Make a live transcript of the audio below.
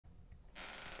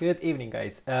Good evening,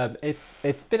 guys.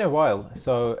 It's been a while,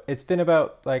 so it's been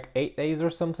about like 8 days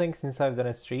or something since I've done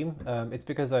a stream. It's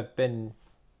because I've been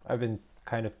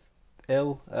kind of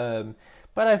ill,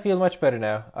 but I feel much better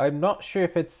now. I'm not sure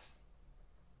if it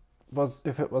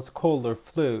was cold or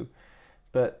flu,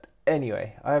 but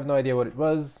anyway, I have no idea what it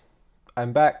was.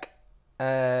 I'm back,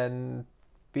 and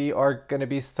we are gonna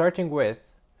be starting with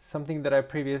something that I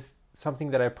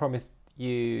promised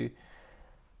you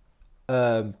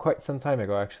quite some time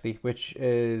ago, actually, which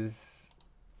is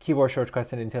keyboard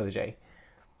shortcuts in IntelliJ.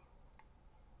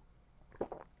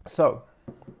 So,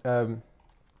 um,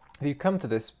 we come to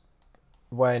this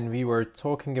when we were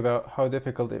talking about how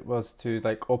difficult it was to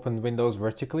like open Windows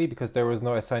vertically because there was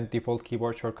no assigned default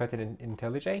keyboard shortcut in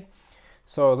IntelliJ.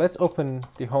 So let's open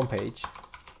the home page.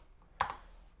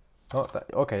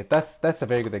 Okay, that's a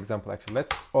very good example actually.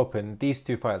 Let's open these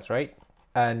two files, right?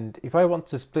 And if I want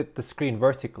to split the screen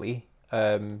vertically,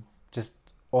 just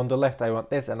on the left I want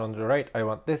this, and on the right I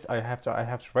want this. I have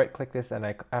to right click this, and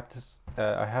I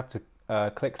have to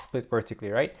click split vertically,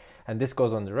 right? And this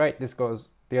goes on the right.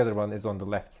 The other one is on the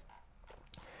left.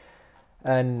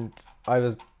 And I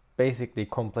was basically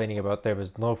complaining about there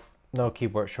was no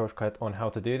keyboard shortcut on how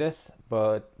to do this,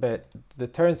 but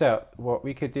it turns out what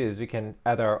we could do is we can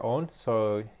add our own.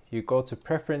 So you go to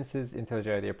preferences,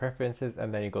 IntelliJ IDEA preferences,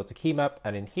 and then you go to key map,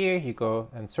 and in here you go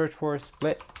and search for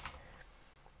split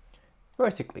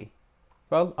vertically.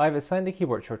 Well, I've assigned the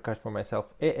keyboard shortcut for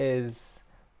myself. It is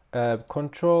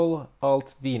Control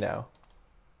Alt V now.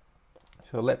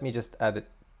 So let me just add it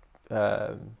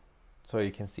so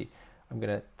you can see. I'm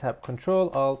gonna tap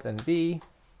Control Alt and V.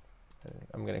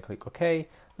 I'm gonna click OK.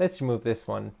 Let's remove this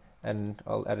one, and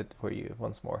I'll add it for you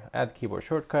once more. Add keyboard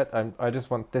shortcut. I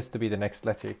just want this to be the next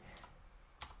letter.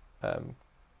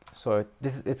 So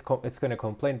it's going to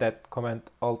complain that Control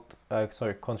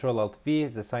Alt V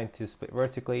is assigned to split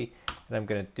vertically, and I'm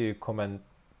going to do Command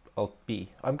Alt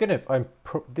B. I'm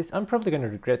probably going to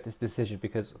regret this decision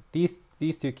because these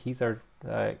two keys are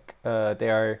like they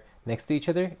are next to each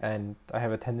other, and I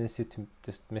have a tendency to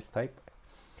just mistype.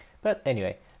 But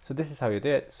anyway, so this is how you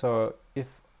do it. So if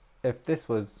this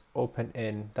was open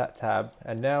in that tab,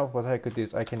 and now what I could do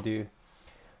is I can do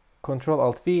Control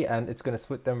Alt V, and it's going to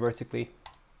split them vertically.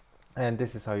 And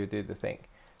this is how you do the thing.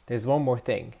 There's one more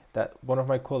thing that one of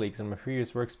my colleagues in my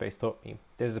previous workspace taught me.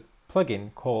 There's a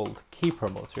plugin called Key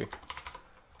Promoter.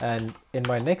 And in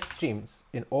all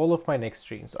of my next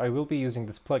streams, I will be using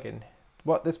this plugin.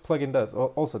 What this plugin does,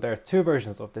 also there are two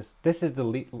versions of this. This is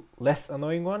the less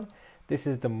annoying one. This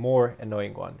is the more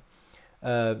annoying one.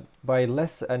 By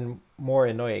less and more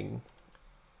annoying,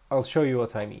 I'll show you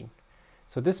what I mean.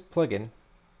 So this plugin,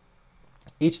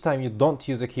 each time you don't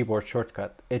use a keyboard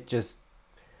shortcut, it just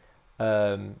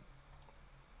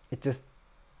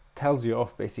tells you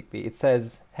off basically. It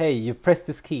says, hey, you've pressed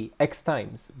this key X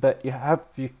times, but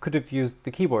you could have used the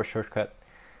keyboard shortcut.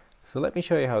 So let me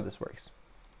show you how this works.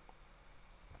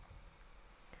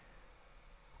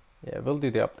 Yeah, we'll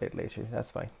do the update later, that's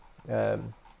fine.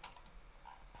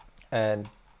 And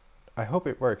I hope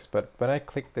it works, but when I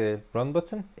click the run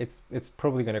button, it's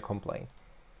probably going to complain.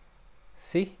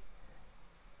 See?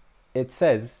 It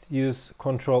says use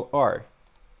Control R.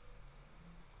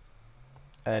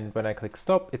 And when I click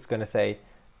stop, it's going to say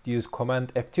use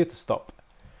Command F2 to stop.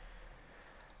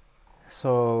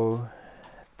 So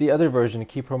the other version,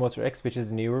 Key Promoter X, which is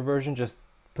the newer version, just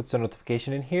puts a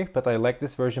notification in here, but I like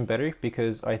this version better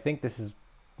because I think this is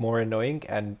more annoying,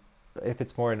 and if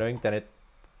it's more annoying, then it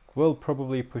will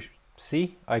probably push.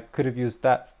 See, I could have used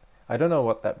that. I don't know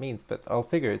what that means, but I'll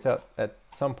figure it out at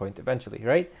some point eventually,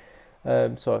 right?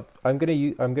 So I'm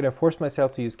gonna force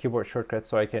myself to use keyboard shortcuts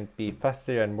so I can be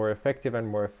faster and more effective and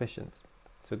more efficient.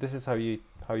 So this is how you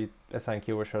assign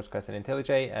keyboard shortcuts in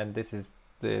IntelliJ, and this is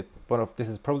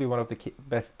probably one of the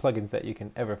best plugins that you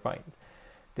can ever find.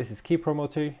 This is Key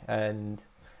Promoter, and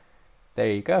there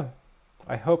you go.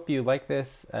 I hope you like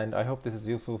this, and I hope this is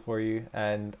useful for you,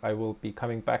 and I will be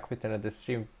coming back with another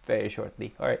stream very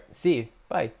shortly. All right, see you.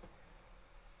 Bye.